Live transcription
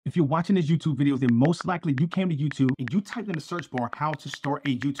If you're watching this YouTube video, then most likely you came to YouTube and you typed in the search bar how to start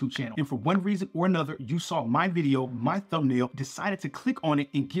a YouTube channel. And for one reason or another, you saw my video, my thumbnail, decided to click on it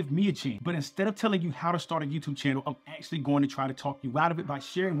and give me a chance. But instead of telling you how to start a YouTube channel, I'm actually going to try to talk you out of it by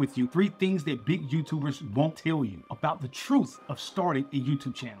sharing with you 3 things that big YouTubers won't tell you about the truth of starting a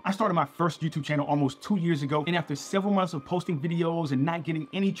YouTube channel. I started my first YouTube channel almost 2 years ago, and after several months of posting videos and not getting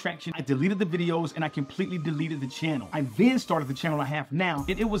any traction, I deleted the videos and I completely deleted the channel. I then started the channel I have now,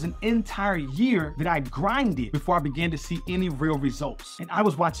 and it was an entire year that I grinded before I began to see any real results. And I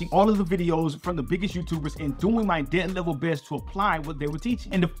was watching all of the videos from the biggest YouTubers and doing my dead level best to apply what they were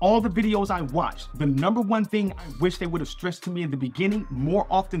teaching. And of all the videos I watched, the #1 thing I wish they would have stressed to me in the beginning more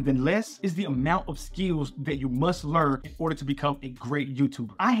often than less is the amount of skills that you must learn in order to become a great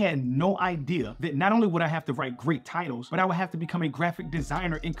YouTuber. I had no idea that not only would I have to write great titles, but I would have to become a graphic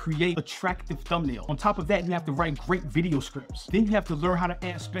designer and create attractive thumbnails. On top of that, you have to write great video scripts. Then you have to learn how to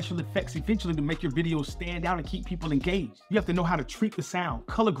add special effects eventually to make your videos stand out and keep people engaged. You have to know how to treat the sound,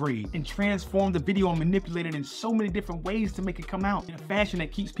 color grade, and transform the video and manipulate it in so many different ways to make it come out in a fashion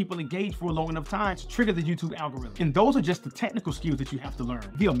that keeps people engaged for a long enough time to trigger the YouTube algorithm. And those are just the technical skills that you have to learn.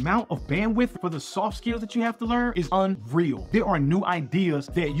 The amount of bandwidth for the soft skills that you have to learn is unreal. There are new ideas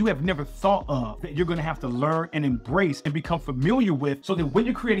that you have never thought of that you're gonna have to learn and embrace and become familiar with, so that when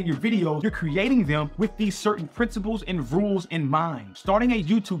you're creating your videos, you're creating them with these certain principles and rules in mind. Starting a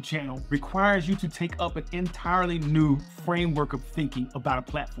YouTube channel requires you to take up an entirely new framework of thinking about a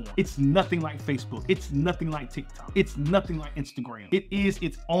platform. It's nothing like Facebook. It's nothing like TikTok. It's nothing like Instagram. It is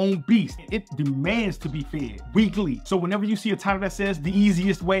its own beast. It demands to be fed weekly. So whenever you see a title that says the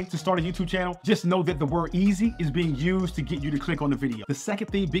easiest way to start a YouTube channel, just know that the word easy is being used to get you to click on the video. The second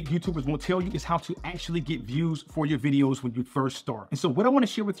thing big YouTubers won't tell you is how to actually get views for your videos when you first start. And so what I want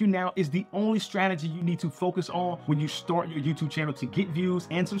to share with you now is the only strategy you need to focus on when you start your YouTube channel to get views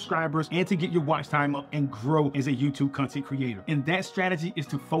and subscribers and to get your watch time up and grow as a YouTube content creator. And that strategy is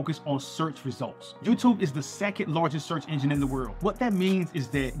to focus on search results. YouTube is the second largest search engine in the world. What that means is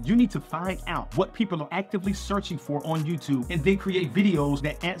that you need to find out what people are actively searching for on YouTube and then create videos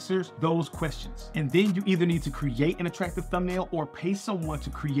that answers those questions. And then you either need to create an attractive thumbnail or pay someone to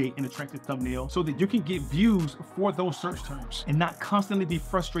create an attractive thumbnail so that you can get views for those search terms and not constantly be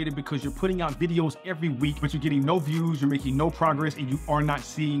frustrated because you're putting out videos every week, but you're getting no views, you're making no progress, and you are not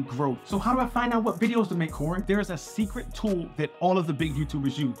seeing growth. So how do I find out what videos to make, Corey? There is a secret tool that all of the big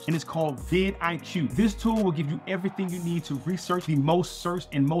YouTubers use, and it's called vidIQ. This tool will give you everything you need to research the most searched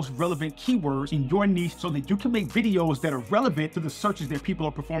and most relevant keywords in your niche so that you can make videos that are relevant to the searches that people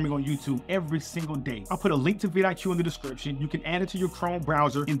are performing on YouTube every single day. I'll put a link to vidIQ in the description. You can add it to your Chrome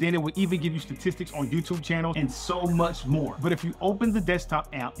browser, and then it will even give you statistics on YouTube channels and so much more. But if you open the desktop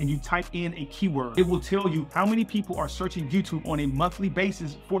app and you type in a keyword, it will tell you how many people are searching YouTube on a monthly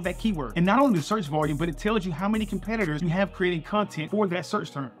basis for that keyword. And not only the search volume, but it tells you how many competitors you have creating content for that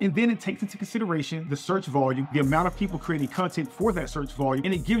search term. And then it takes into consideration the search volume, the amount of people creating content for that search volume,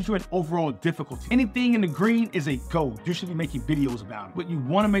 and it gives you an overall difficulty. Anything in the green is a go. You should be making videos about it. But you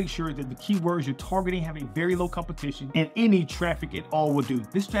want to make sure that the keywords you're targeting have a very low competition and any traffic at all will do.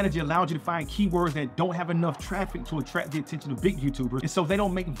 This strategy allows you to find keywords that don't have enough traffic to attract the attention of big YouTubers, and so they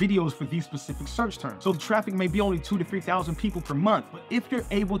don't make videos for these specific search terms. So the traffic may be only 2,000 to 3,000 people per month, but if you're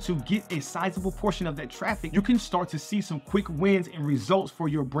able to get a sizable portion of that traffic, you can start to see some quick wins and results for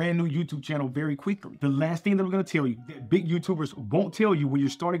your brand new YouTube channel very quickly. The last thing that I'm going to tell you that big YouTubers won't tell you when you're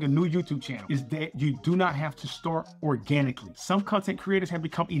starting a new YouTube channel is that you do not have to start organically. Some content creators have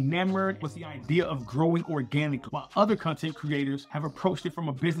become enamored with the idea of growing organically, while other content creators have approached it from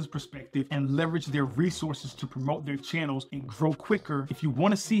a business perspective and leveraged their resources to promote their channels and grow quicker. If you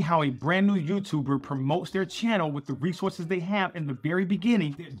want to see how a brand new YouTuber promotes their channel with the resources they have in the very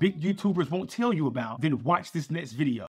beginning that big YouTubers won't tell you about, then watch this next video.